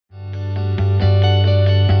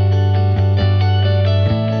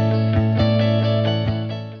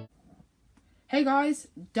Hey guys,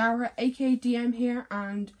 Dara aka DM here,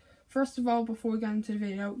 and first of all, before we get into the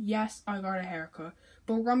video, yes, I got a haircut.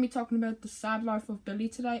 But we're going to be talking about the sad life of Billy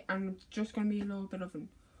today, and it's just going to be a little bit of an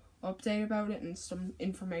update about it and some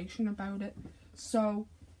information about it. So,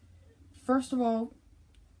 first of all,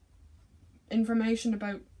 information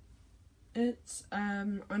about it. I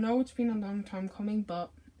know it's been a long time coming, but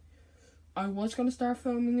I was going to start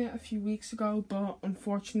filming it a few weeks ago, but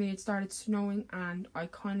unfortunately it started snowing and I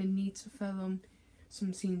kind of need to film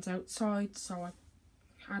some scenes outside, so I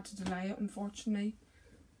had to delay it, unfortunately.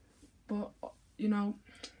 But, you know,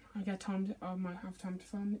 I might have time to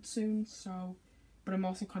film it soon, so, but I'm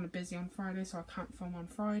also kind of busy on Friday, so I can't film on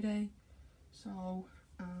Friday, so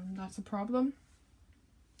that's a problem.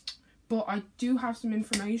 But I do have some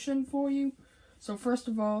information for you. So first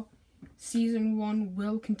of all, season 1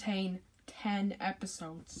 will contain 10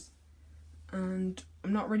 episodes, and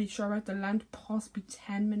I'm not really sure about the length, possibly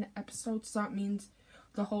 10-minute episodes. So that means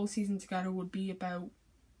the whole season together would be about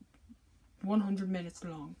 100 minutes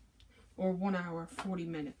long, or 1 hour 40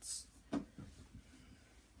 minutes.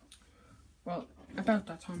 Well, about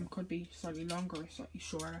that time. It could be slightly longer or slightly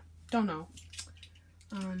shorter, don't know.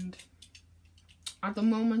 And at the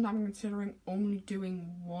moment I'm considering only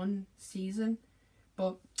doing one season,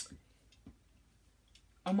 but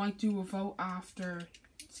I might do a vote after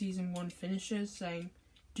season 1 finishes saying,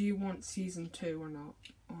 do you want season 2 or not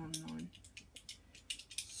online?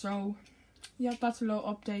 So, yeah, that's a little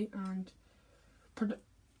update, and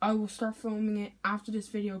I will start filming it after this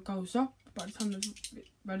video goes up. By the time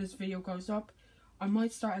this video goes up, I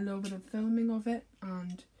might start a little bit of filming of it,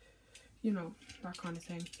 and, you know, that kind of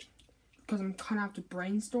thing. Because I'm kind of have to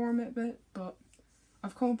brainstorm it a bit, but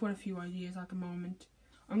I've come up with a few ideas at the moment.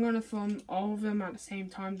 I'm going to film all of them at the same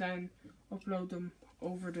time, then upload them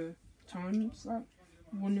over the times, like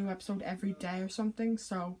one new episode every day or something.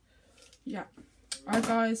 So, yeah. Alright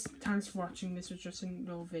guys, thanks for watching. This was just a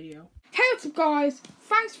little video. Hey, what's up guys?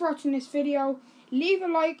 Thanks for watching this video. Leave a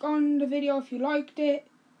like on the video if you liked it.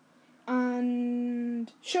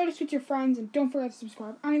 And share this with your friends, and don't forget to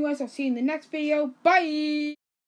subscribe. Anyways, I'll see you in the next video. Bye!